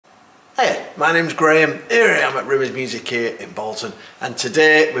Hey, my name's Graham, here I am at Rimmer's Music here in Bolton, and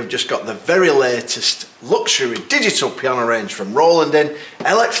today we've just got the very latest luxury digital piano range from Roland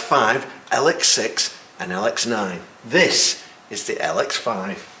LX5, LX6 and LX9. This is the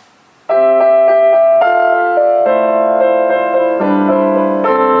LX5.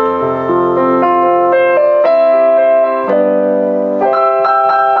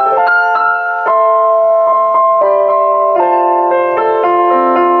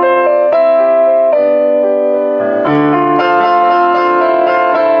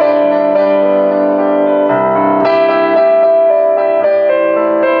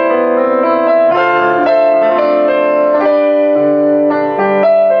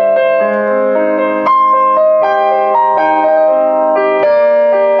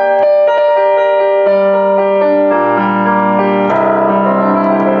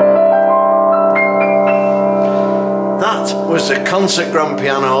 Was the concert grand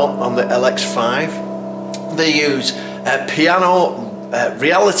piano on the LX5. They use a piano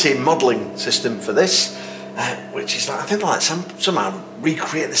reality modelling system for this, which is like, I think like somehow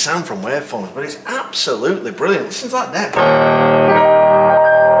recreate the sound from waveforms, but it's absolutely brilliant. Listen to that depth.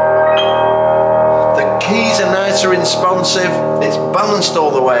 The keys are nice and responsive, it's balanced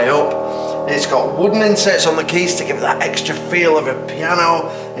all the way up, it's got wooden insets on the keys to give it that extra feel of a piano,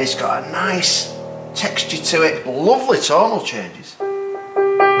 it's got a nice texture to it, lovely tonal changes, and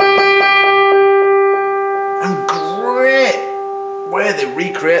great way they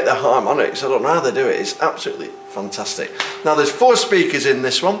recreate the harmonics. I don't know how they do it, it's absolutely fantastic. Now there's 4 speakers in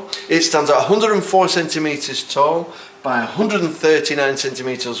this one. It stands at 104 centimetres tall by 139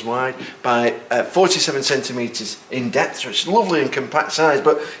 centimetres wide by 47 centimetres in depth, so it's lovely and compact size,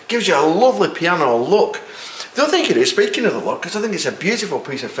 but gives you a lovely piano look. The other thing you do, speaking of the look, because I think it's a beautiful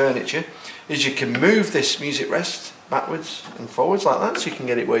piece of furniture, is you can move this music rest backwards and forwards like that, so you can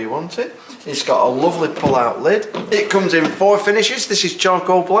get it where you want it. It's got a lovely pull-out lid. It comes in 4 finishes. This is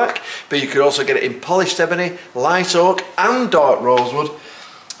charcoal black, but you could also get it in polished ebony, light oak and dark rosewood,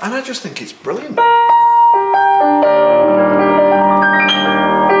 and I just think it's brilliant.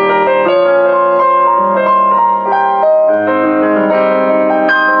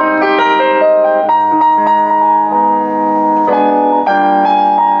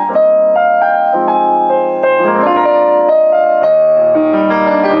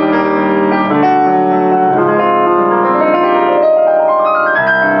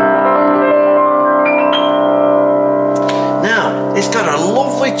 It's got a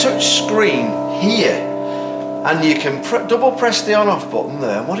lovely touch screen here, and you can double press the on off button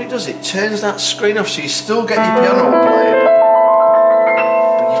there, and what it does, it turns that screen off, so you still get your piano playing,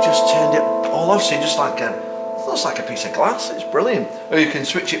 but you've just turned it all off, so you just like it looks like a piece of glass. It's brilliant. Or you can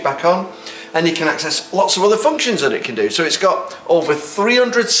switch it back on, and you can access lots of other functions that it can do. So it's got over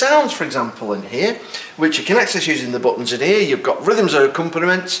 300 sounds, for example, in here, which you can access using the buttons in here. You've got rhythms or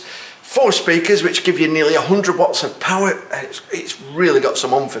accompaniments, 4 speakers which give you nearly 100 watts of power. It's really got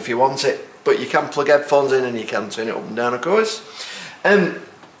some oomph if you want it, but you can plug headphones in and you can turn it up and down, of course. But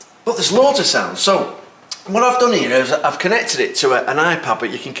there's loads of sounds. So what I've done here is I've connected it to an iPad,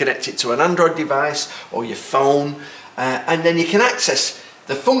 but you can connect it to an Android device or your phone, and then you can access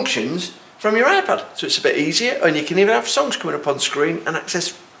the functions from your iPad, so it's a bit easier, and you can even have songs coming up on screen and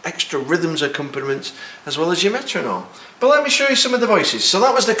access extra rhythms accompaniments as well as your metronome. But let me show you some of the voices. So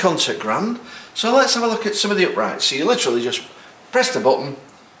that was the concert grand. So let's have a look at some of the uprights. So you literally just press the button,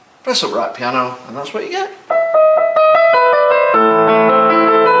 press upright piano, and that's what you get.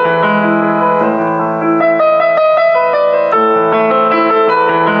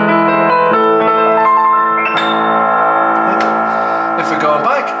 If we're going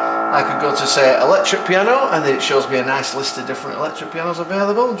back, I could go to, say, electric piano, and then it shows me a nice list of different electric pianos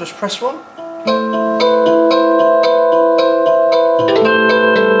available, and just press one.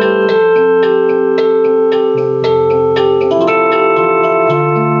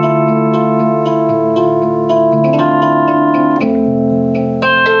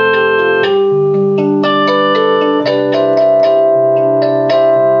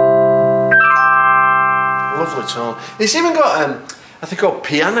 Lovely tone. It's even got I think called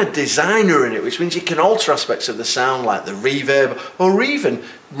Piano Designer in it, which means you can alter aspects of the sound like the reverb, or even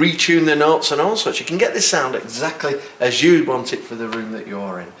retune the notes and all sorts. You can get the sound exactly as you want it for the room that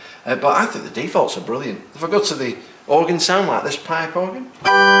you're in. But I think the defaults are brilliant. If I go to the organ sound, like this pipe organ,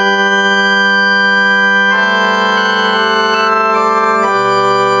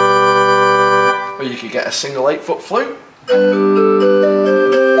 or you could get a single 8-foot flute.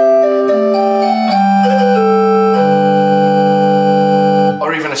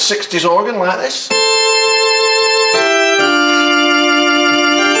 Or even a 60s organ like this.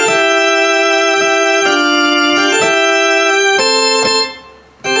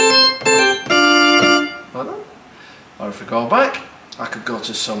 go back, I could go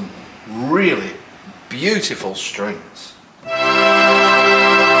to some really beautiful strings.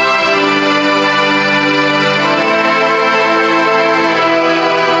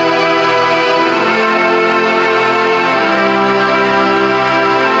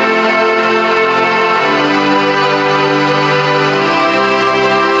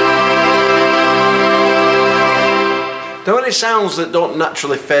 Now any sounds that don't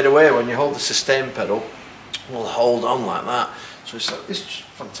naturally fade away when you hold the sustain pedal will hold on like that, so it's just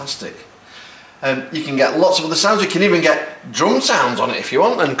fantastic. You can get lots of other sounds. You can even get drum sounds on it if you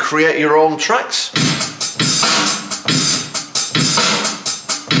want and create your own tracks.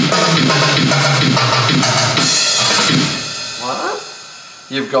 Like that.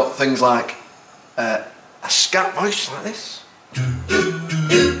 You've got things like a scat voice like this.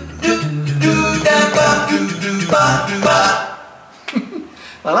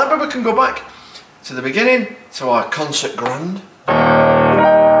 Like that, but we can go back to the beginning, to our concert grand. And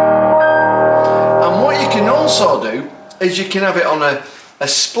what you can also do is you can have it on a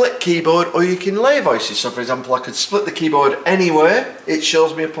split keyboard, or you can lay voices. So for example, I could split the keyboard anywhere. It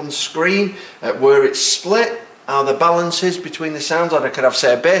shows me up on the screen where it's split, how the balance is between the sounds. And I could have,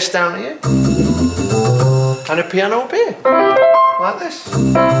 say, a bass down here and a piano up here, like this.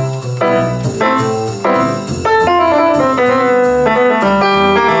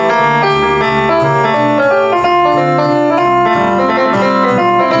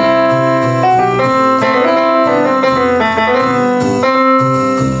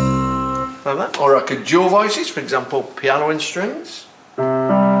 Like that. Or I could dual voices, for example, piano and strings.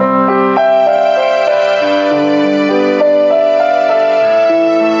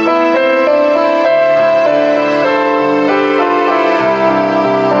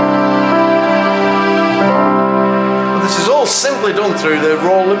 Simply done through the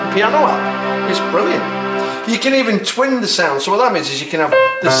Roland piano app. It's brilliant. You can even twin the sound. So what that means is you can have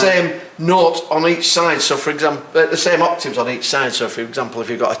the same note on each side. So for example, the same octaves on each side. So for example, if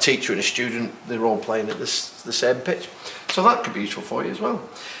you've got a teacher and a student, they're all playing at the same pitch. So that could be useful for you as well.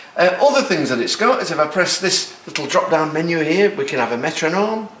 Other things that it's got is if I press this little drop down menu here, we can have a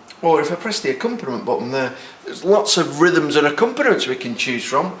metronome. Or if I press the accompaniment button there, there's lots of rhythms and accompaniments we can choose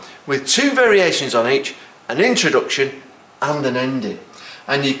from, with 2 variations on each, an introduction and an ending,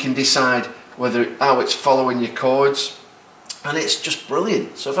 and you can decide how it's following your chords, and it's just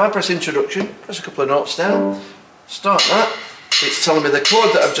brilliant. So if I press introduction, press a couple of notes down, start that, it's telling me the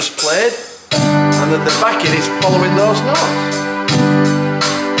chord that I've just played, and then the backing is following those notes.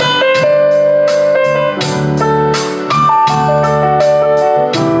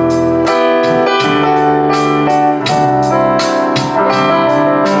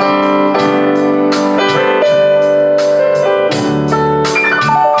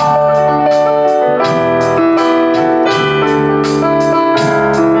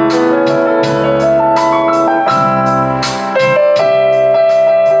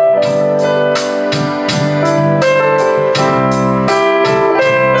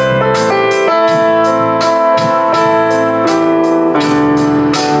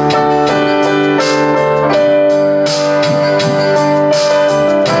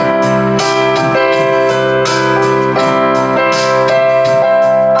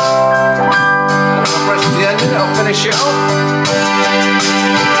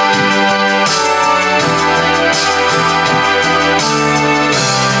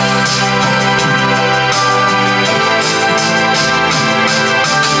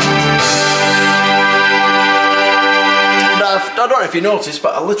 I don't know if you noticed,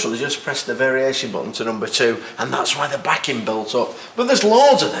 but I literally just pressed the variation button to number 2, and that's why the backing built up. But there's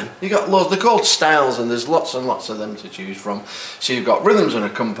loads of them. You've got loads, they're called styles, and there's lots and lots of them to choose from. So you've got rhythms and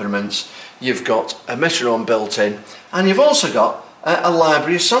accompaniments, you've got a metronome built in, and you've also got a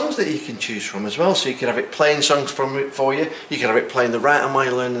library of songs that you can choose from as well. So you could have it playing songs for you, you could have it playing the right hand while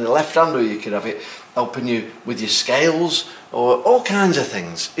you're learning the left hand, or you could have it helping you with your scales, or all kinds of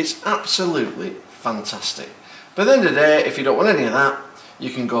things. It's absolutely fantastic. But at the end of the day, if you don't want any of that,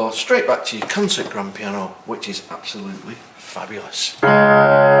 you can go straight back to your concert grand piano, which is absolutely fabulous.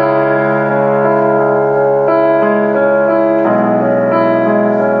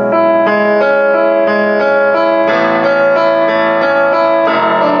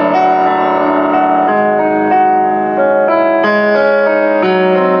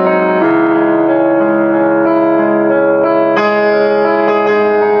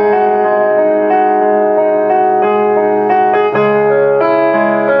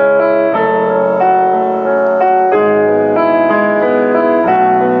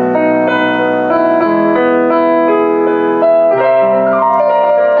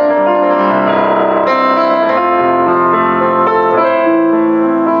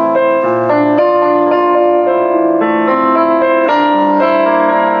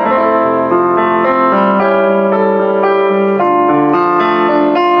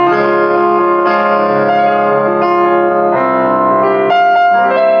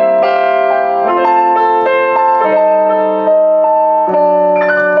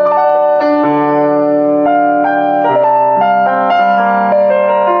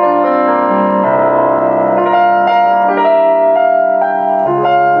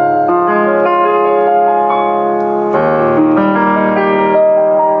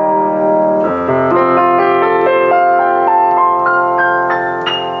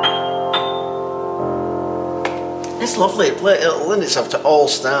 lovely. It'll lend itself to all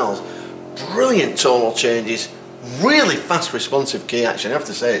styles. Brilliant tonal changes. Really fast responsive key action. I have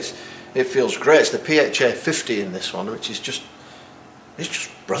to say it feels great. It's the PHA 50 in this one, which is just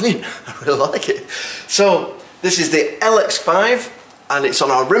brilliant. I really like it. So this is the LX5 and it's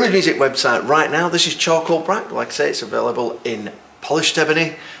on our Rimmers Music website right now. This is charcoal black. Like I say, it's available in polished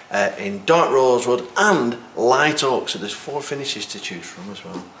ebony, in dark rosewood and light oak. So there's 4 finishes to choose from as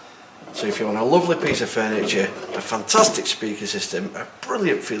well. So if you want a lovely piece of furniture, a fantastic speaker system, a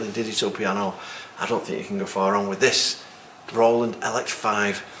brilliant feeling digital piano, I don't think you can go far wrong with this Roland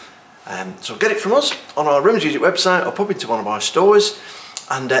LX5. So get it from us on our Rimmers Music website or pop into one of our stores.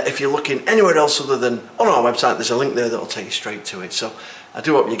 And if you're looking anywhere else other than on our website, there's a link there that will take you straight to it. So I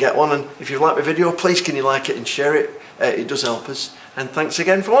do hope you get one, and if you've liked my video, please can you like it and share it. It does help us. And thanks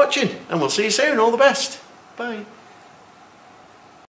again for watching, and we'll see you soon. All the best. Bye.